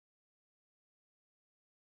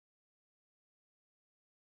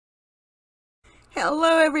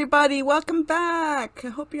Hello everybody, welcome back. I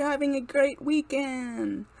hope you're having a great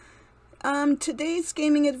weekend. Today's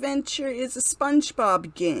gaming adventure is a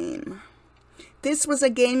Spongebob game. This was a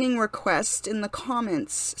gaming request in the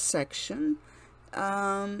comments section.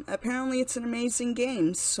 Apparently it's an amazing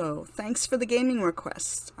game, so thanks for the gaming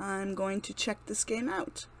request. I'm going to check this game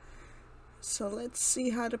out. So let's see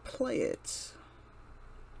how to play it.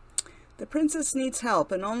 The princess needs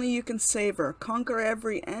help, and only you can save her. Conquer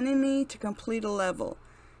every enemy to complete a level.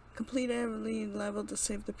 Complete every level to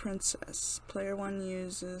save the princess. Player 1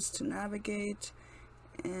 uses to navigate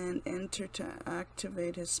and enter to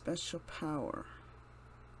activate his special power.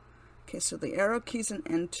 Okay, so the arrow keys and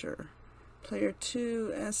enter. Player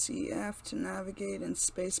 2, SEF to navigate and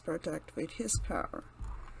spacebar to activate his power.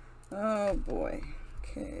 Oh boy.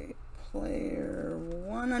 Okay. Player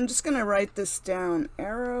 1, I'm just going to write this down.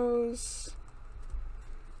 Arrows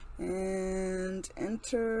and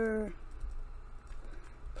enter.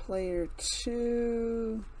 Player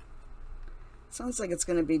 2. Sounds like it's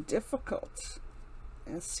going to be difficult.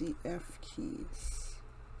 SEF keys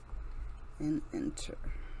and enter.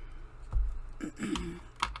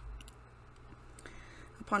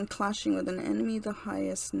 Upon clashing with an enemy, the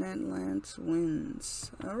highest net lance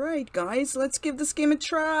wins. Alright guys, let's give this game a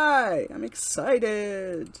try. I'm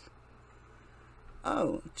excited.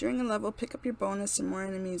 Oh, during a level, pick up your bonus and more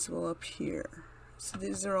enemies will appear. So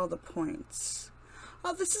these are all the points.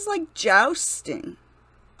 Oh, this is like jousting.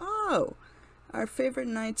 Oh, our favorite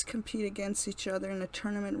knights compete against each other in a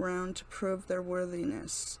tournament round to prove their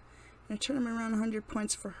worthiness. In a tournament round, 100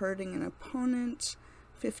 points for hurting an opponent.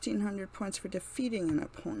 1,500 points for defeating an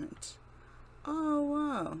opponent. Oh,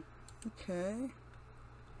 wow. Okay.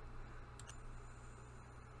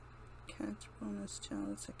 Catch bonus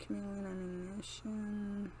challenge, accumulate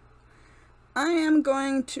ammunition. I am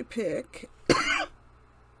going to pick...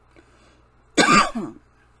 Oh,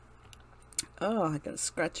 I got a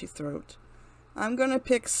scratchy throat. I'm going to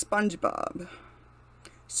pick Spongebob.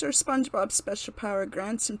 Sir Spongebob's special power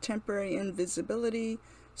grants him temporary invisibility.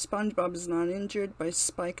 Spongebob is not injured by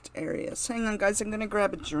spiked areas. Hang on guys, I'm gonna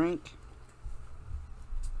grab a drink.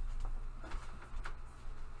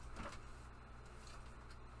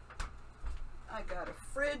 I got a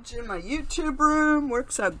fridge in my YouTube room,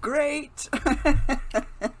 works out great.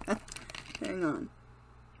 Hang on.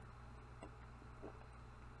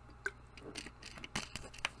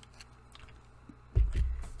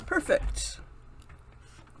 Perfect.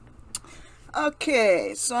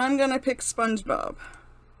 Okay, so I'm gonna pick Spongebob.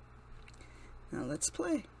 Now let's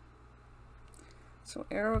play. So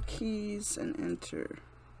arrow keys and enter.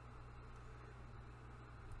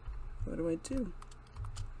 What do I do?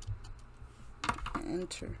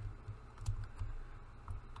 Enter.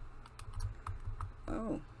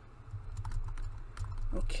 Oh.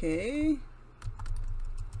 Okay.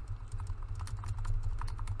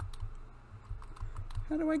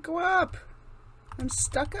 How do I go up? I'm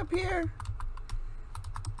stuck up here.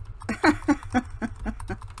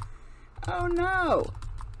 Oh no!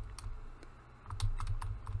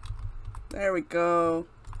 There we go.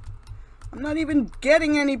 I'm not even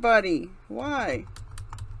getting anybody. Why?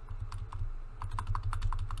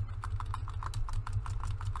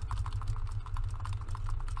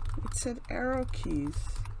 It said arrow keys.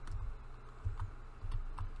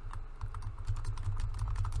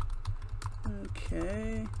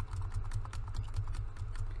 Okay.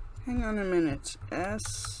 Hang on a minute.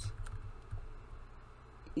 S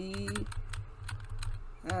E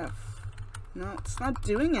F. No, it's not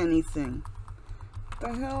doing anything. What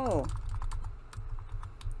the hell?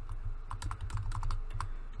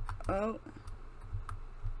 Oh.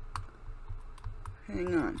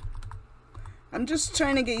 Hang on. I'm just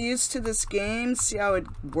trying to get used to this game, see how it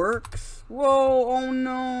works. Whoa, oh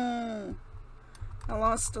no. I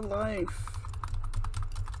lost a life.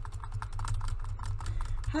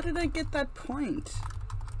 How did I get that point?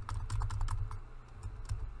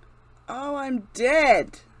 Oh, I'm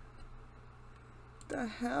dead. What the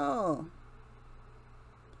hell?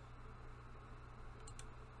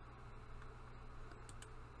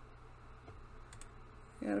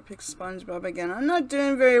 I gotta pick Spongebob again. I'm not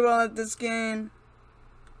doing very well at this game.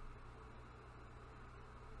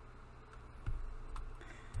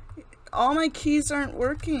 All my keys aren't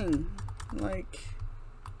working. Like...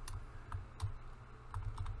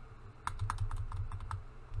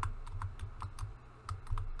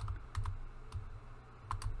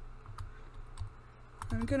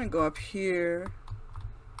 I'm gonna go up here.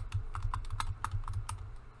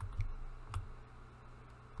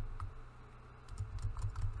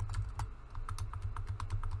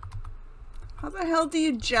 How the hell do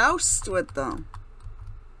you joust with them?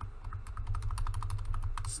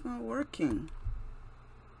 It's not working.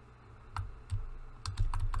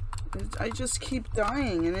 I just keep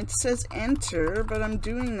dying and it says enter, but I'm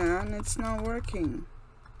doing that and it's not working.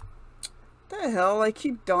 What the hell? I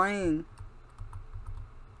keep dying.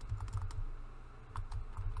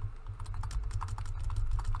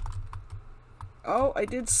 Oh, I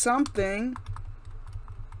did something.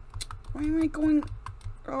 Why am I going?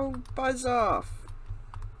 Oh, buzz off.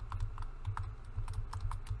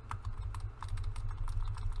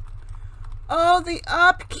 Oh, the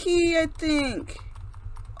up key, I think.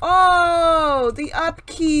 Oh, the up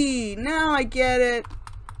key. Now I get it.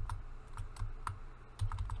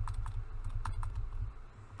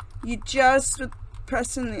 You just with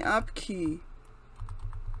pressing the up key.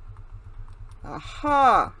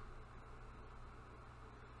 Aha.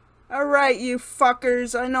 Alright, you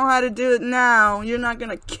fuckers. I know how to do it now. You're not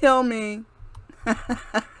gonna kill me.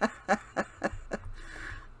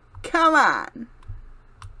 Come on.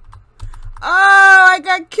 Oh, I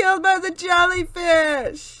got killed by the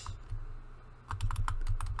jellyfish.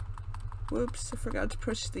 Whoops, I forgot to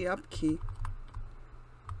push the up key.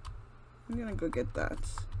 I'm gonna go get that.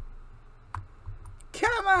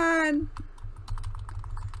 Come on.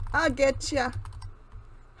 I'll get ya.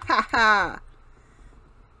 Haha.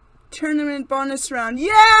 Tournament bonus round.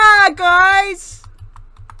 Yeah, guys.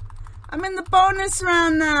 I'm in the bonus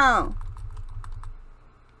round now.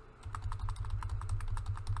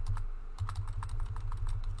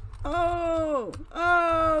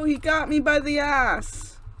 Oh, he got me by the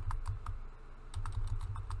ass.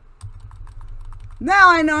 Now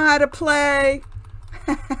I know how to play.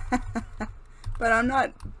 But I'm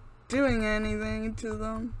not doing anything to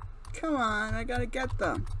them. Come on, I gotta get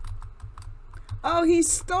them. Oh, he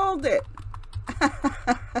stole it.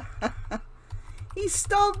 He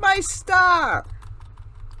stole my star.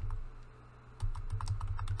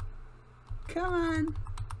 Come on.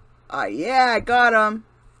 Oh, yeah, I got him.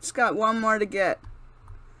 Just got one more to get.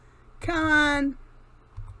 Come on.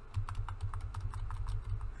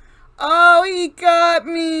 Oh, he got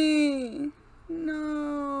me.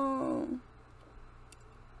 No.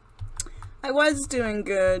 I was doing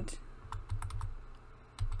good.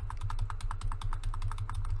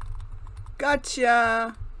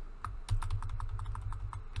 Gotcha.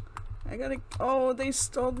 I gotta. Oh, they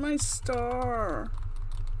stole my star.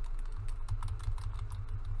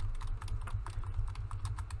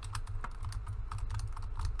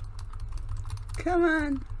 Come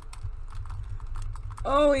on.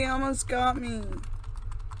 Oh, he almost got me.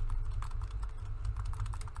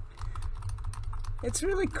 It's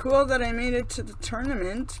really cool that I made it to the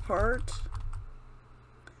tournament part.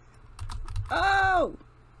 Oh!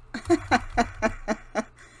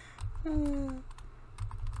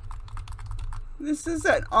 This is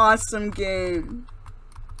an awesome game.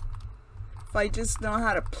 If I just know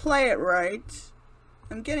how to play it right.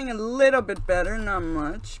 I'm getting a little bit better, not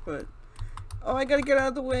much, but... Oh, I gotta get out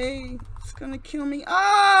of the way. It's gonna kill me.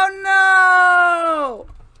 Oh, no!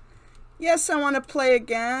 Yes, I want to play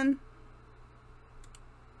again.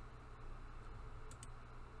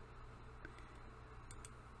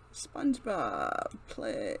 Spongebob,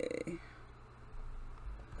 play.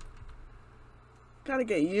 Gotta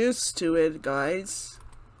get used to it, guys.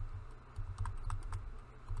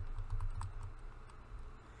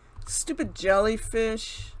 Stupid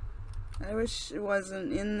jellyfish. I wish it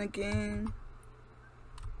wasn't in the game.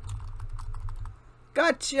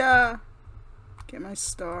 Gotcha! Get my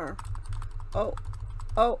star. Oh,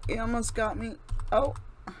 he almost got me. Oh.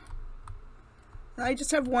 I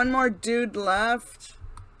just have one more dude left.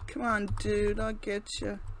 Come on, dude, I'll get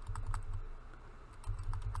you.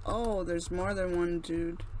 Oh, there's more than one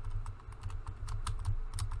dude.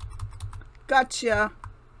 Gotcha.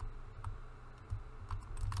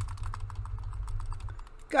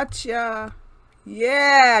 Gotcha.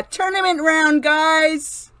 Yeah, tournament round,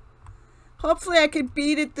 guys. Hopefully I could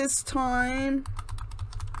beat it this time.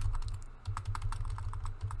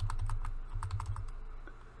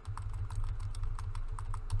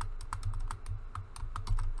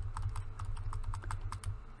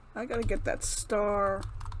 I gotta get that star.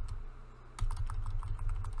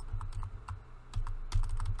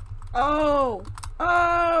 Oh!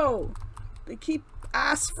 They keep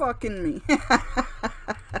ass fucking me.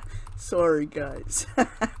 Sorry, guys.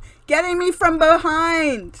 Getting me from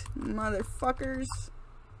behind, motherfuckers.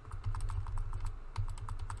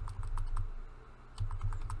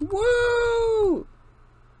 Woo!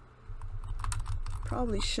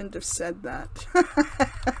 Probably shouldn't have said that.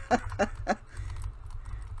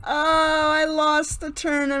 Oh, I lost the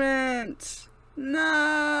tournament. No.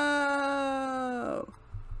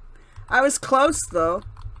 I was close, though.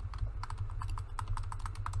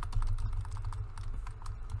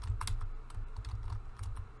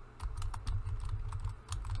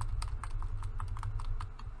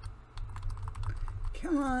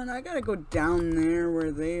 Come on, I gotta go down there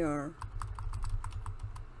where they are.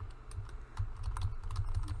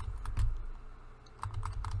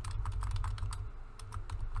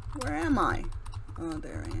 Where am I? Oh,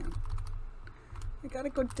 there I am. I gotta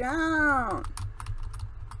go down.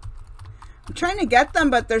 I'm trying to get them,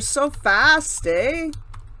 but they're so fast, eh?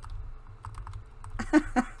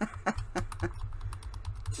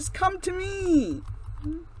 Just come to me.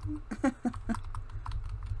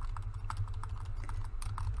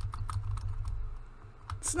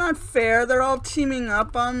 It's not fair. They're all teaming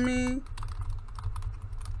up on me.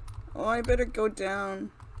 Oh, I better go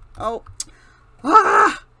down. Oh.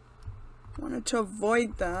 Ah! Wanted to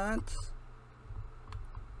avoid that.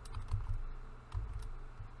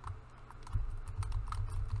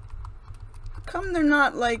 How come they're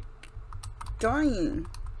not, like, dying?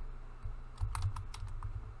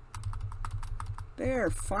 There,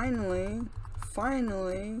 finally.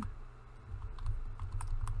 Finally.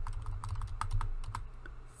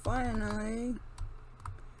 Finally.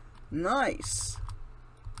 Nice.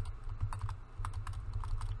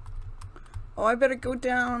 Oh, I better go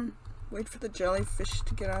down. Wait for the jellyfish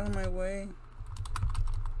to get out of my way.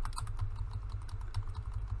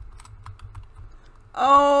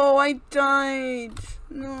 Oh, I died.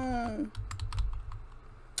 No.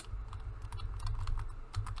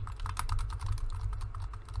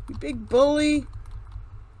 You big bully.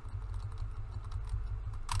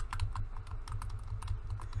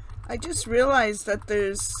 I just realized that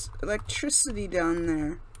there's electricity down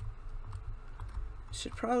there.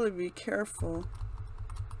 Should probably be careful.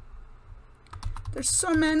 There's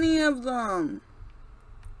so many of them.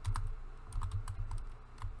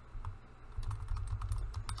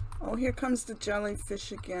 Oh, here comes the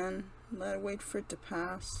jellyfish again. Let wait for it to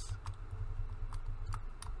pass.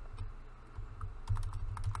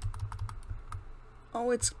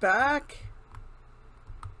 Oh, it's back.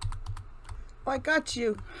 Oh, I got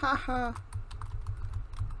you. Haha.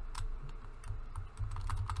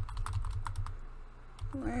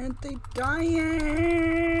 Why aren't they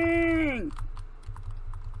dying?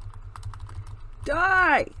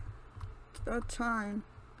 Die! It's about time.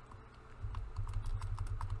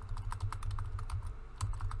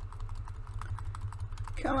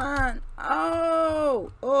 Come on.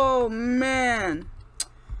 Oh! Oh, man.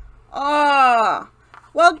 Ah!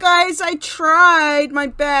 Well, guys, I tried my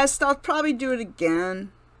best. I'll probably do it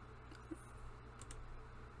again.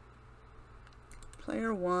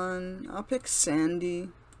 Player 1. I'll pick Sandy.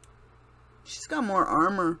 She's got more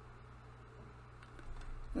armor.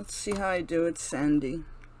 Let's see how I do it, Sandy.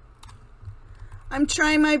 I'm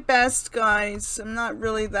trying my best, guys. I'm not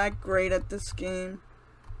really that great at this game.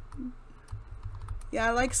 Yeah,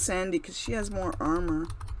 I like Sandy because she has more armor.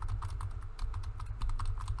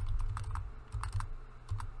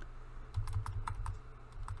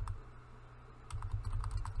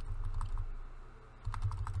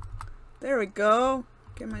 There we go.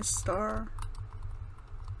 Get my star.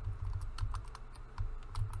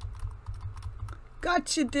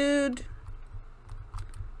 Gotcha, dude.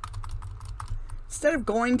 Instead of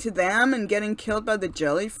going to them and getting killed by the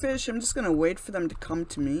jellyfish, I'm just gonna wait for them to come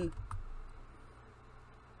to me.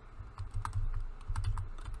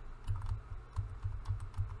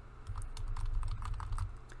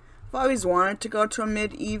 I've always wanted to go to a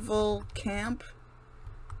medieval camp.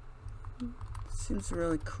 Seems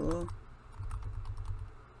really cool.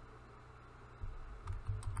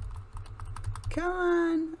 Come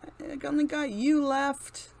on, I only got you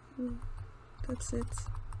left. That's it.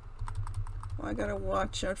 Oh, I gotta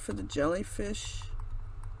watch out for the jellyfish.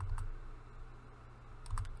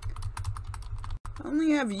 I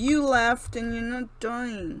only have you left and you're not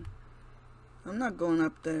dying. I'm not going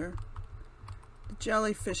up there. The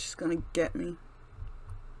jellyfish is gonna get me.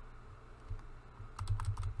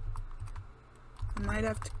 I might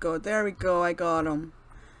have to go. There we go, I got him.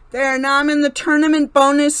 There, now I'm in the tournament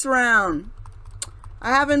bonus round. I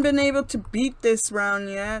haven't been able to beat this round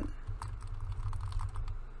yet.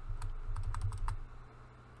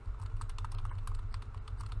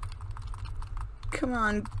 Come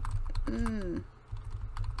on.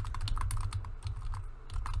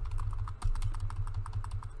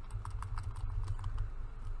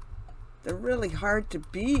 They're really hard to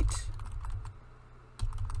beat.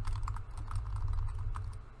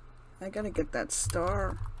 I gotta get that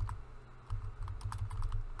star.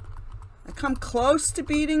 I come close to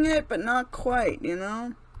beating it, but not quite, you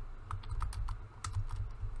know?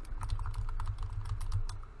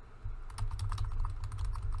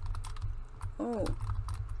 Oh.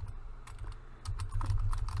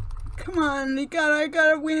 Come on, I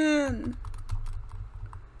gotta win.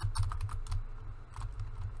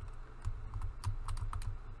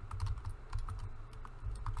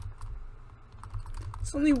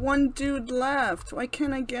 There's only one dude left. Why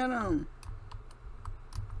can't I get him?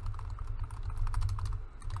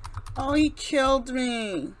 Oh, he killed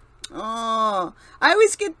me. Oh, I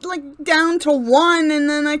always get like down to 1 and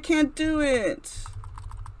then I can't do it.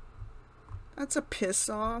 That's a piss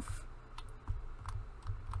off.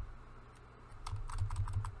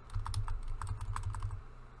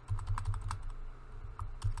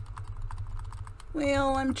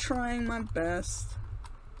 Well, I'm trying my best.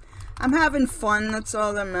 I'm having fun, that's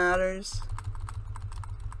all that matters.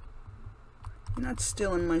 You're not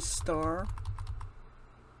stealing my star.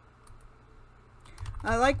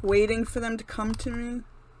 I like waiting for them to come to me.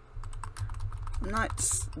 I'm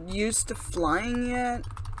not used to flying yet.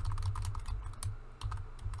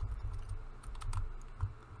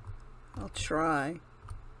 I'll try.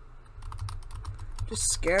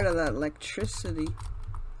 Just scared of that electricity.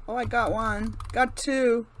 Oh, I got one. Got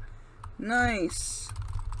 2. Nice.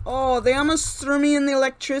 Oh, they almost threw me in the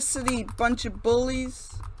electricity. Bunch of bullies.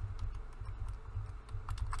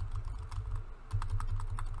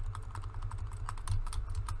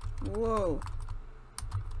 Whoa.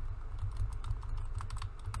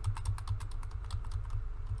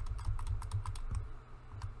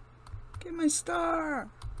 Get my star.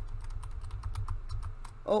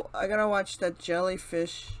 Oh, I gotta watch that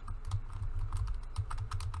jellyfish.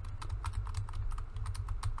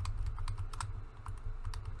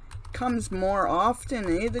 Comes more often,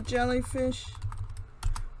 eh, the jellyfish?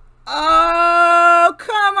 Oh,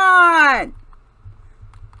 come on!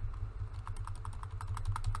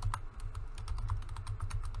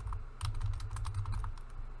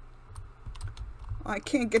 I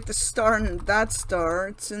can't get the star in that star.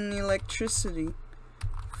 It's in the electricity.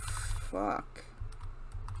 Fuck.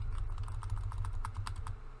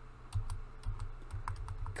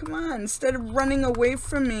 Come on, instead of running away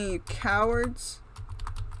from me, you cowards.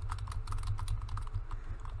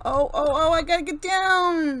 Oh, I gotta get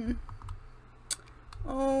down.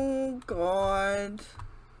 Oh, God.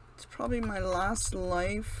 It's probably my last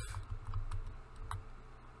life.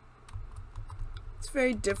 It's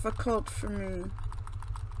very difficult for me.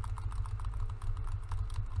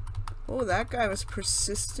 Oh, that guy was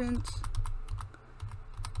persistent.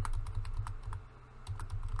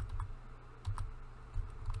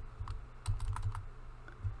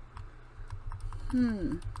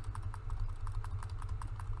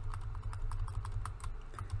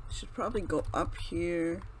 Should probably go up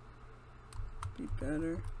here. Be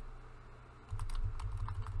better.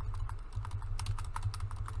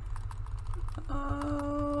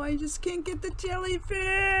 Oh, I just can't get the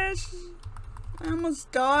jellyfish. I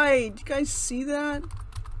almost died. You guys see that?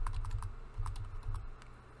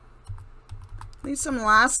 At least I'm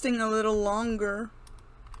lasting a little longer.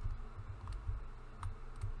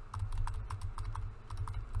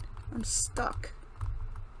 I'm stuck.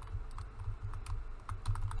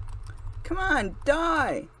 Come on,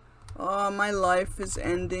 die! Oh, my life is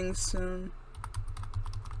ending soon.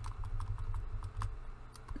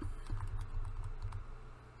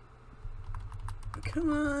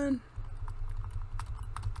 Come on.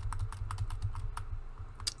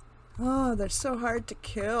 Oh, they're so hard to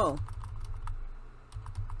kill.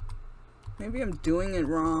 Maybe I'm doing it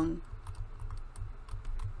wrong.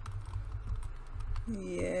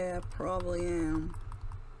 Yeah, probably am.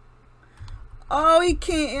 Oh, he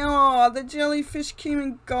can't. Oh, the jellyfish came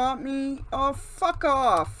and got me. Oh, fuck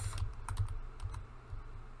off.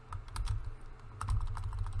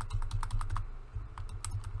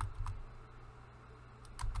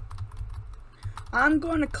 I'm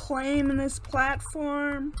going to claim this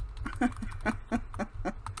platform.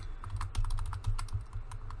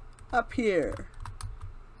 Up here.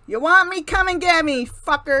 You want me? Come and get me,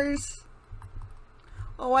 fuckers.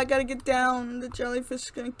 Oh, I gotta get down. The jellyfish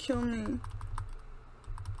is gonna kill me.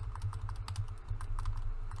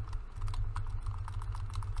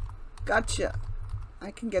 Gotcha.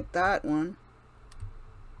 I can get that one.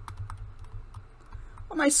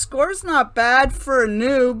 Oh, my score's not bad for a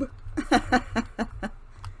noob.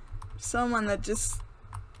 Someone that just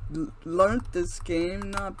learned this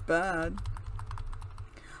game, not bad.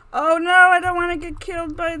 Oh no, I don't want to get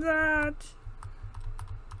killed by that.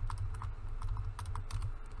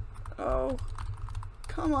 Oh,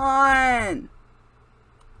 come on.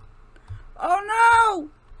 Oh no.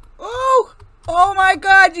 Oh my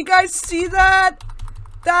God, you guys see that?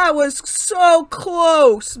 That was so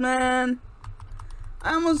close, man.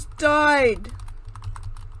 I almost died.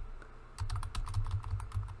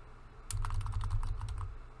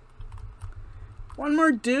 One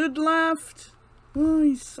more dude left. Oh,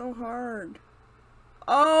 he's so hard.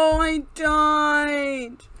 Oh, I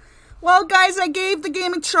died. Well, guys, I gave the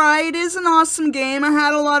game a try. It is an awesome game. I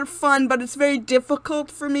had a lot of fun, but it's very difficult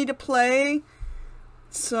for me to play.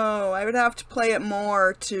 So, I would have to play it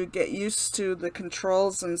more to get used to the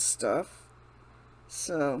controls and stuff.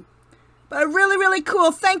 So, but really, really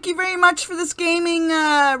cool. Thank you very much for this gaming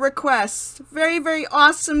request. Very, very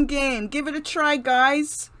awesome game. Give it a try,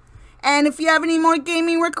 guys. And if you have any more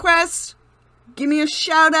gaming requests, give me a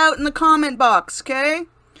shout out in the comment box, okay?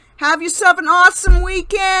 Have yourself an awesome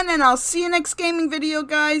weekend, and I'll see you next gaming video,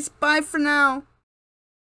 guys. Bye for now.